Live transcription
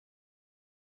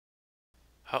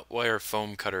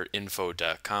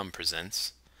HWFCI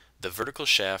presents the vertical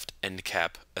shaft end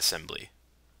cap assembly.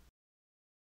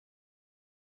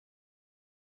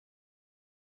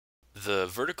 The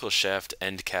vertical shaft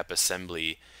end cap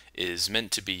assembly is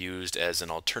meant to be used as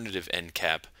an alternative end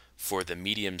cap for the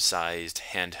medium-sized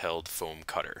handheld foam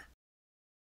cutter.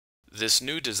 This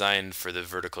new design for the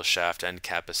vertical shaft end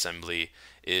cap assembly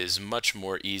is much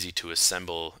more easy to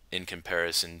assemble in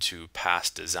comparison to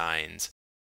past designs.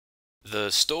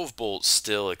 The stove bolt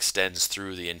still extends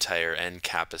through the entire end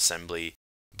cap assembly,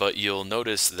 but you'll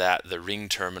notice that the ring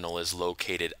terminal is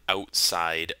located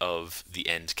outside of the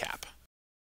end cap.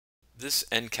 This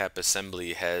end cap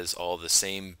assembly has all the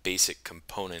same basic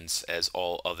components as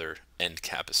all other end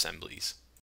cap assemblies.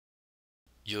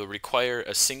 You'll require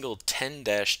a single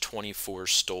 10-24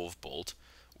 stove bolt,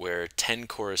 where 10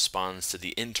 corresponds to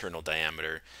the internal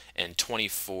diameter and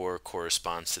 24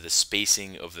 corresponds to the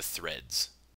spacing of the threads.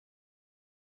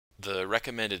 The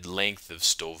recommended length of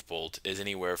stove bolt is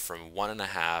anywhere from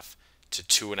 1.5 to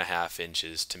 2.5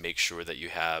 inches to make sure that you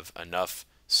have enough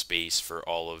space for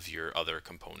all of your other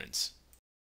components.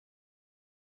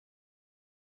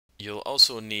 You'll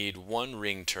also need one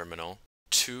ring terminal,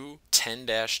 two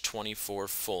 10-24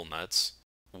 full nuts,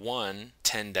 one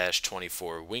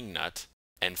 10-24 wing nut,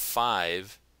 and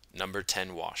 5 number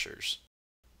 10 washers.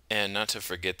 And not to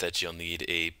forget that you'll need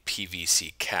a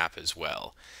PVC cap as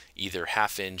well, either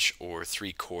 1/2 inch or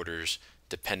 3/4,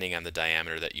 depending on the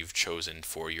diameter that you've chosen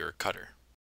for your cutter.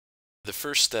 The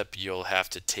first step, you'll have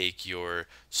to take your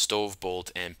stove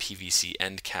bolt and PVC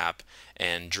end cap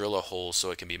and drill a hole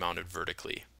so it can be mounted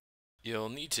vertically. You'll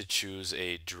need to choose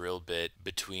a drill bit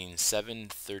between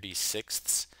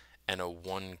 7/36 and a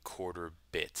 1/4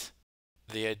 bit.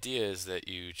 The idea is that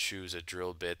you choose a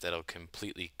drill bit that'll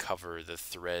completely cover the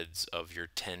threads of your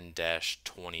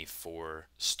 10-24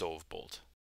 stove bolt.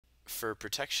 For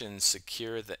protection,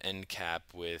 secure the end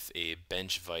cap with a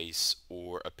bench vise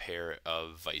or a pair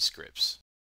of vise grips.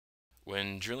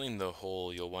 When drilling the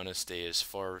hole, you'll want to stay as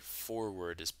far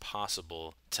forward as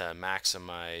possible to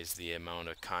maximize the amount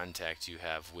of contact you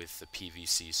have with the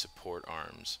PVC support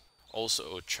arms.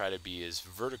 Also, try to be as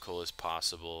vertical as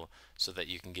possible so that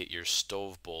you can get your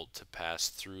stove bolt to pass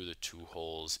through the two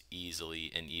holes easily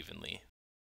and evenly.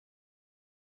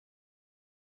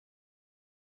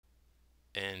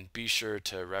 And be sure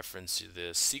to reference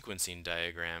the sequencing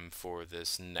diagram for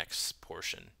this next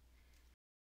portion.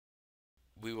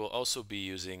 We will also be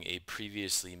using a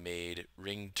previously made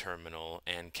ring terminal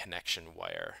and connection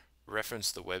wire.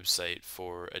 Reference the website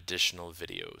for additional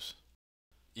videos.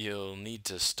 You'll need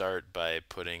to start by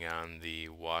putting on the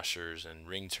washers and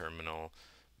ring terminal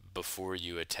before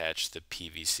you attach the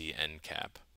PVC end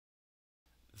cap.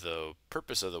 The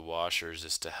purpose of the washers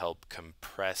is to help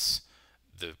compress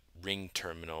the ring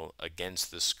terminal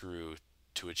against the screw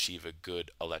to achieve a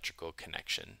good electrical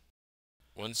connection.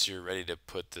 Once you're ready to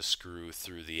put the screw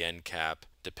through the end cap,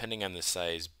 depending on the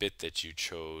size bit that you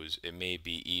chose, it may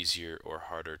be easier or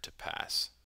harder to pass.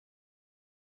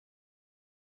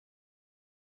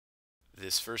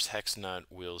 This first hex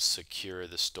nut will secure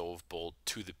the stove bolt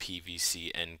to the PVC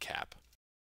end cap.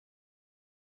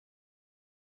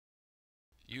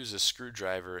 Use a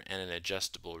screwdriver and an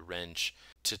adjustable wrench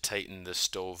to tighten the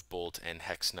stove bolt and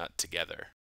hex nut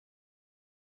together.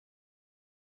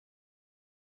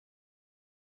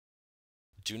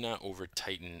 Do not over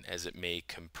tighten, as it may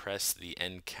compress the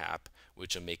end cap,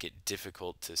 which will make it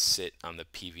difficult to sit on the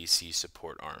PVC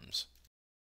support arms.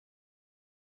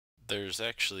 There's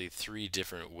actually 3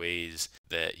 different ways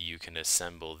that you can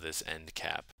assemble this end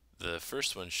cap. The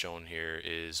first one shown here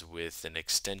is with an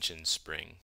extension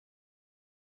spring.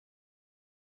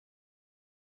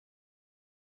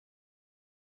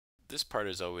 This part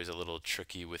is always a little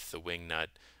tricky with the wing nut,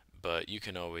 but you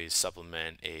can always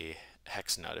supplement a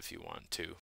hex nut if you want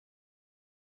to.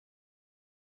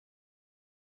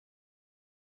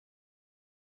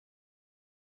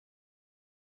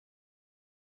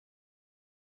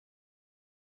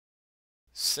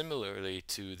 Similarly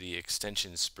to the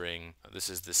extension spring, this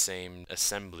is the same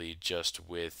assembly, just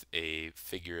with a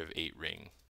figure of 8 ring.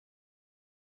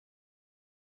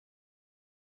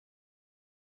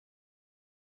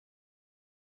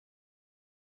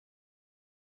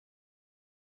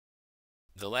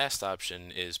 The last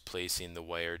option is placing the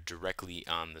wire directly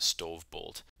on the stove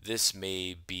bolt. This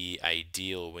may be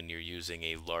ideal when you're using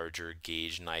a larger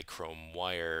gauge nichrome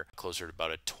wire, closer to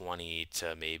about a 20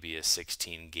 to maybe a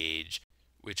 16 gauge,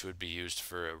 which would be used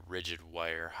for a rigid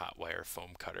wire hot wire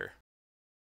foam cutter.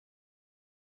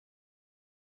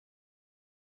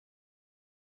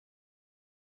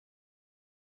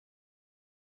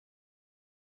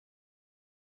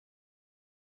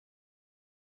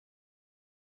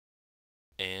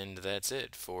 And that's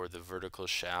it for the vertical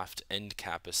shaft end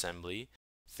cap assembly.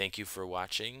 Thank you for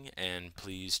watching, and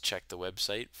please check the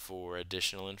website for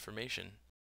additional information.